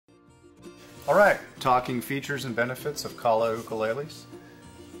Alright, talking features and benefits of Kala ukuleles.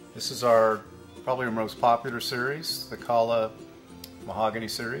 This is probably our most popular series, the Kala Mahogany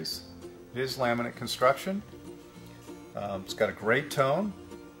Series. It is laminate construction. It's got a great tone,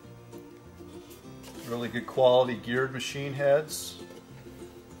 really good quality geared machine heads.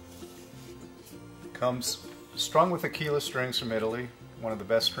 Comes strung with Aquila strings from Italy, one of the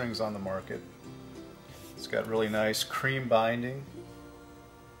best strings on the market. It's got really nice cream binding.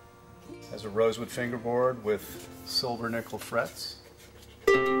 Has a rosewood fingerboard with silver nickel frets.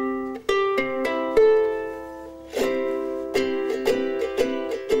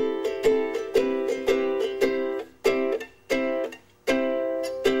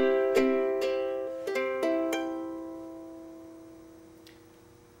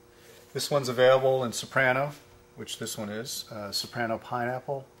 This one's available in soprano, which this one is, soprano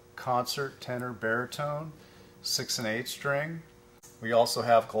pineapple, concert, tenor, baritone, 6 and 8 string. We also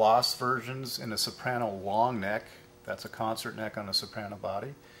have gloss versions in a soprano long neck, that's a concert neck on a soprano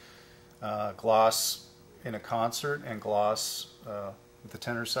body, gloss in a concert, and gloss with the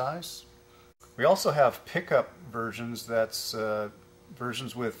tenor size. We also have pickup versions, that's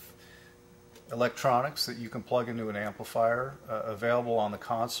versions with electronics that you can plug into an amplifier, available on the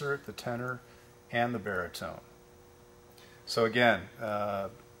concert, the tenor, and the baritone. So again,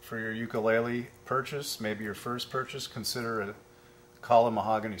 for your ukulele purchase, maybe your first purchase, consider a Kala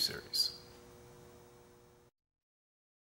Mahogany Series.